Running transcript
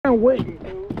can't wait.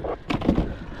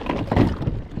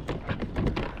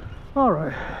 All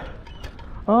right.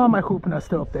 Oh, my hoop nest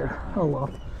still up there. Oh well.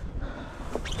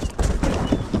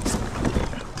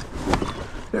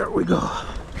 There we go.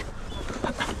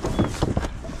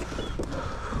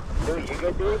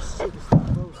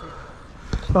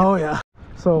 Oh yeah.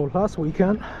 So last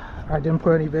weekend I didn't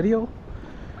put any video.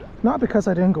 Not because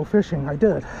I didn't go fishing, I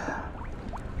did.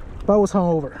 But I was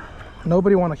hungover.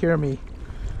 Nobody want to hear me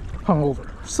hungover.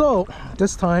 So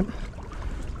this time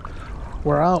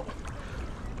we're out.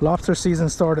 Lobster season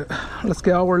started. Let's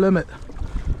get our limit.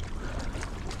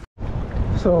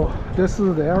 So this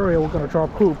is the area we're gonna drop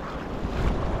hoop.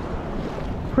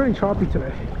 Pretty choppy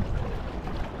today.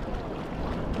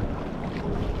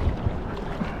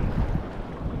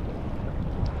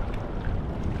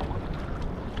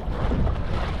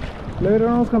 Later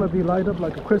on it's gonna be light up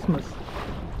like a Christmas.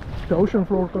 The ocean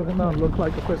floor is gonna look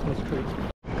like a Christmas tree.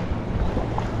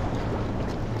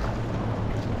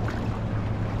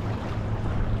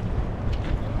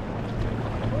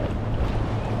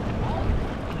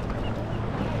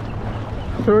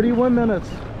 "31 minutes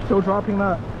till dropping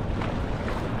that."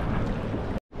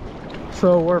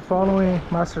 So we're following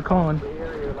Master Khan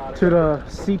to the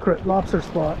secret lobster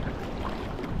spot.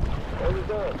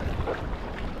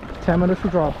 10 minutes to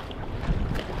drop.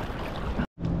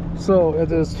 So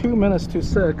it is 2 minutes to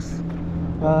 6.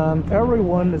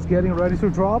 Everyone is getting ready to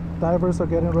drop. Divers are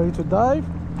getting ready to dive.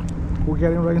 We're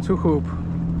getting ready to hoop.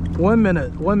 1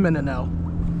 minute. 1 minute now.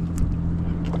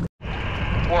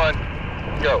 1,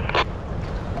 go.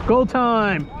 Go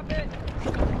time.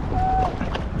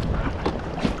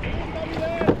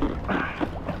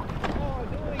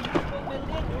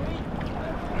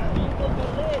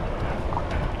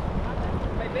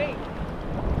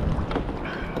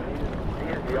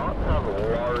 You ought to have a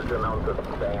large amount of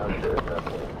sand in this.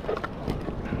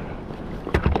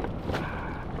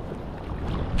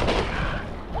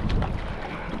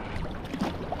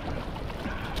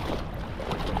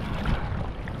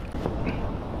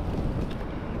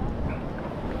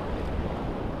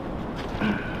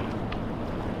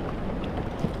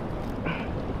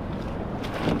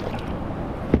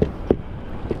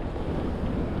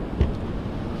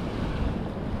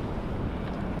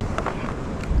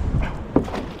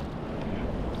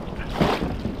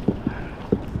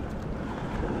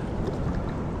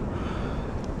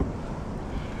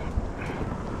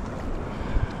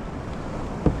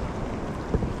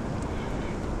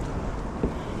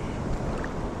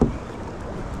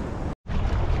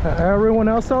 Everyone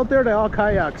else out there, they're all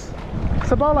kayaks.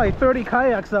 It's about like 30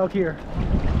 kayaks out here.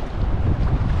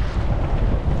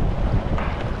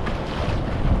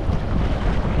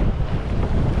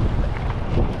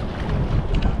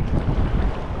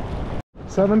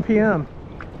 "7 p.m.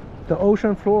 The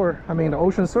ocean floor, the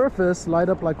ocean surface light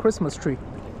up like Christmas tree.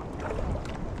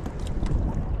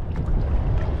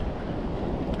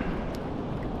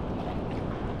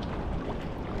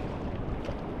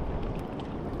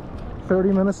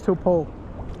 "30 minutes to pull."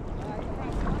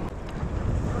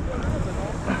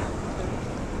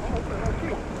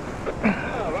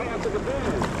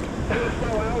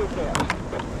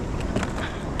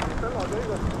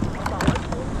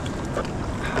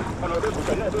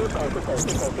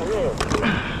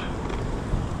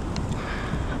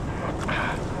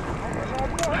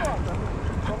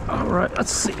 All right,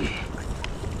 let's see.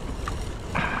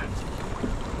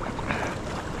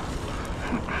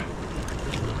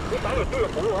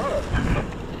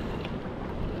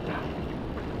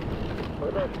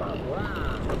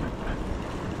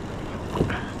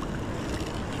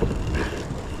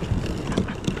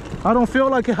 I don't feel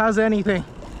like it has anything.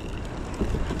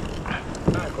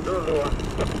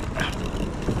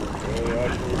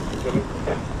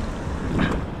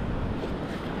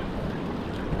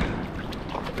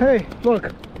 Hey,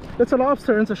 look, it's a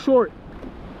lobster and it's a short.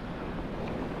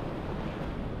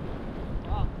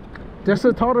 This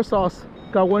is tartar sauce,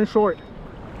 got one short.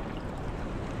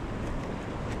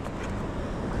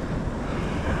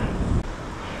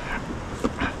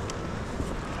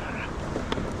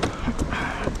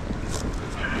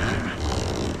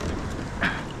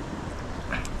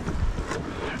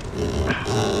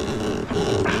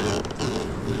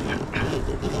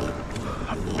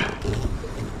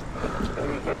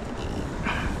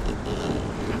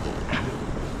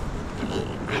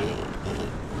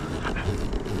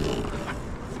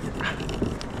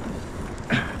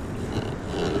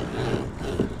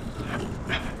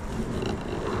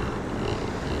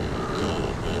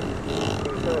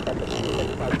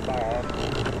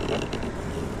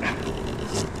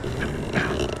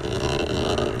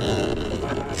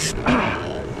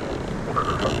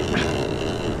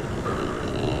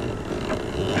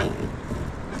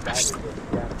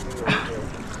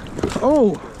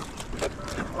 Oh!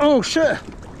 Oh shit!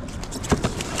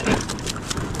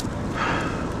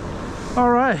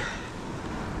 All right.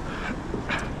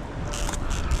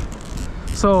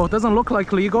 So it doesn't look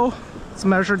like legal. Let's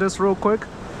measure this real quick.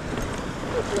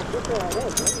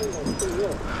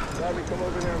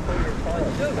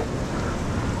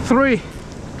 3.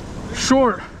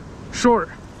 Short.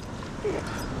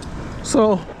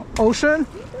 So ocean.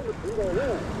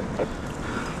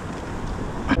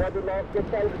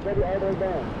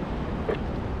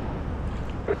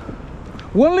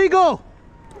 One legal.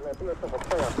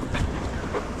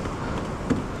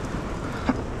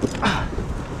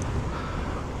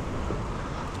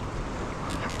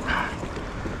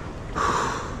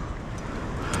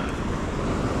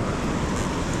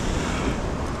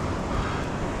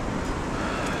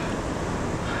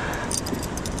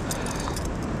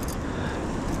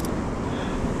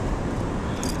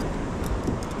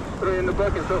 Three in the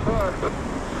bucket so far.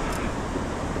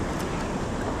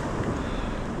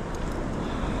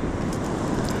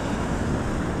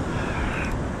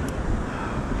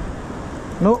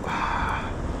 Nope.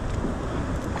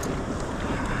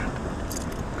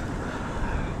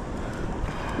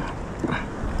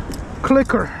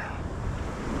 Clicker.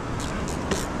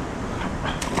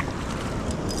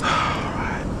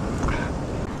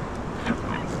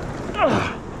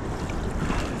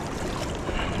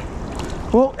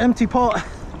 Well, empty pot.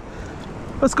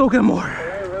 Let's go get more.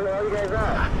 Hey, where are you guys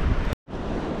at?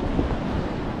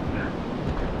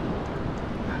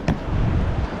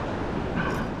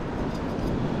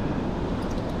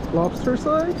 Lobster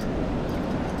side.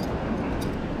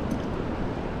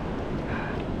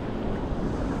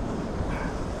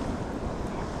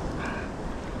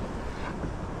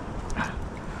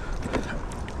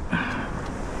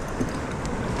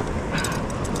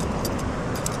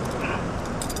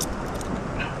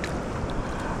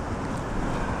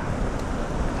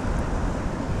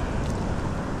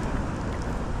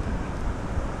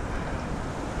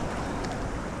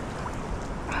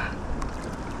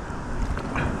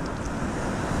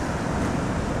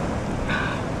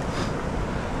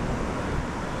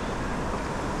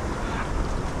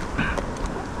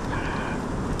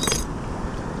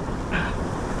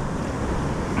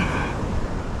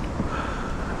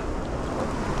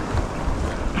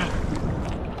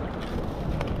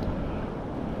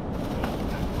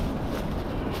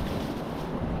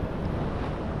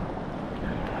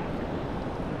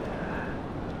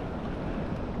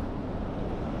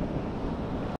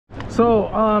 So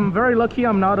I'm very lucky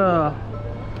I'm not a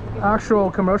actual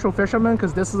commercial fisherman,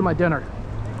 because this is my dinner.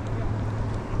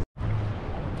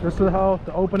 This is how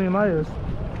the opening night is.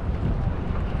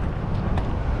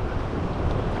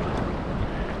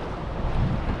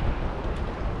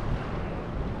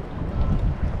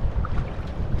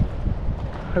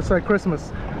 It's like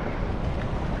Christmas.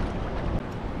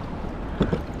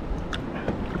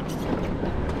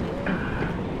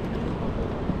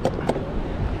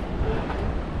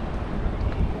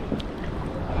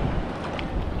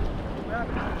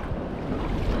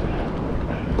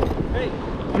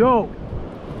 Yo!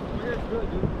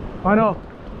 I know.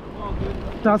 Oh,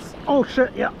 good. That's, oh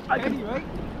shit, yeah. I Heavy, can, right?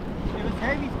 If it's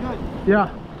heavy, it's good.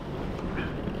 yeah.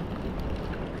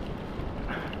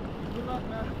 Good luck,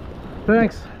 man.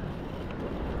 Thanks.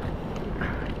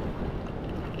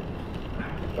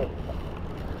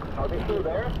 Are they still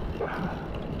there?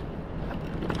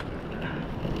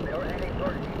 They were heading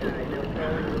towards you guys. They were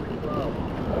trailing really slow.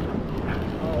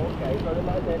 Oh, okay. So they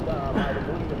might have been by the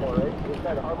movie before, right?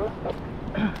 Inside the harbor?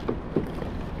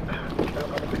 They're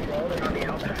on the patrol. They're on the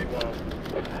outside wall.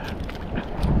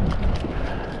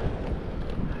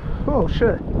 Oh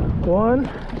shit. 1,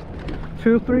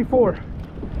 2, 3, 4.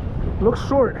 Looks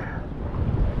short.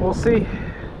 We'll see.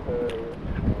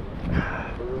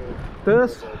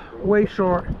 This, way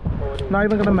short. Not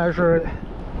even gonna measure it.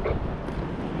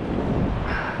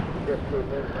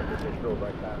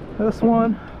 This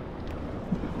one,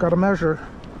 gotta measure.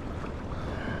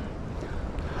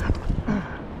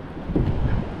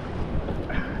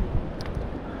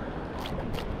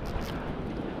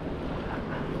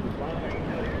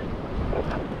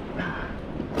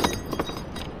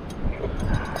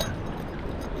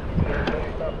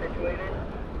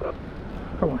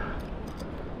 Come on.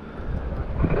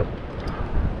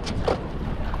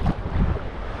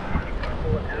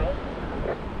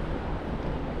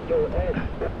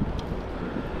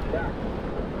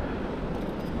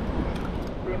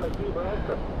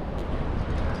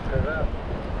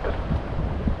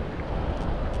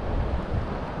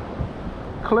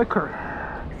 Clicker.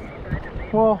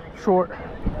 Well, short.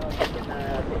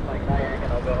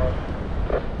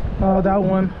 That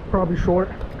one probably short.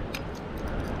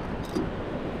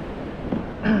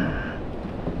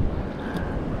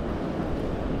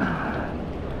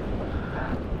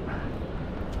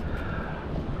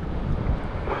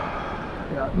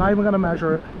 Not even gonna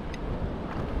measure it.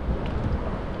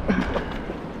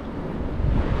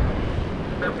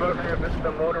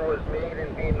 The motor was made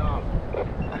in Vietnam.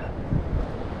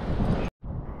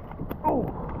 Oh,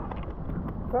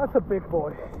 that's a big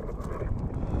boy.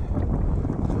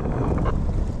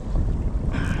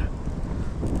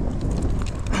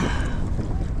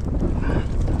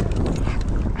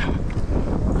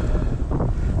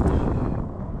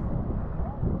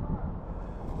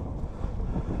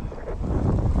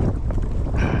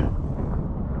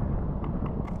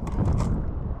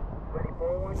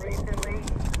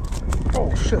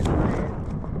 Oh shit.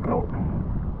 No.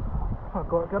 Oh,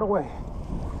 go, get away.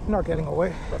 You're not getting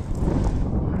away.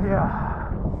 Yeah.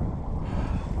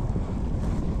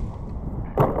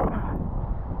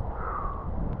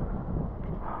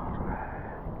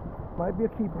 Might be a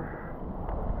keeper.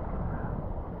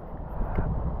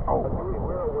 Oh.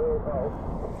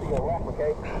 See a rock,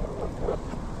 okay?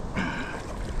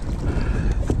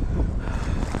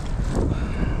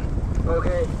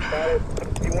 Okay, got it.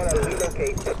 You want to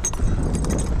relocate?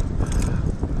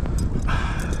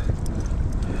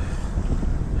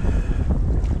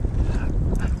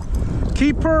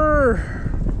 Keeper!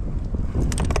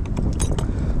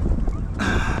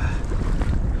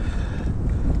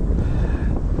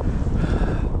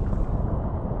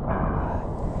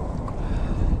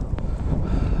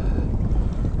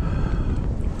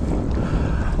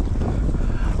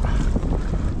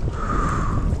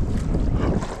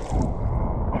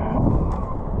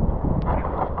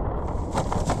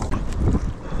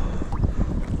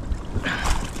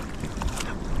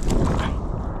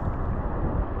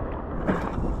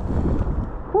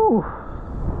 Whew.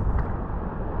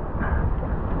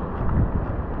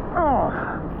 Oh.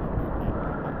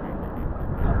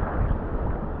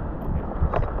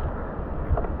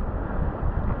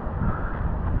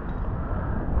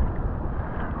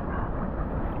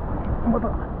 What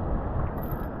the?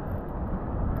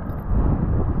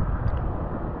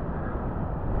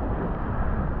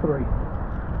 Three.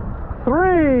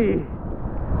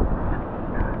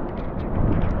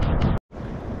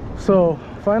 So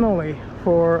finally,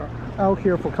 for out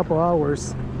here for a couple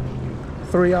hours,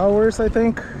 3 hours I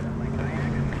think,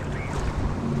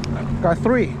 got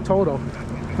 3 total.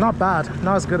 Not bad,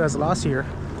 not as good as last year,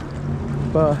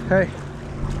 but hey,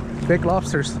 big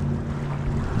lobsters.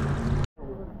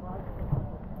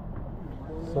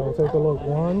 So take a look,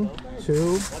 1,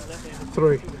 2,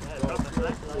 3.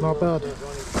 Not bad.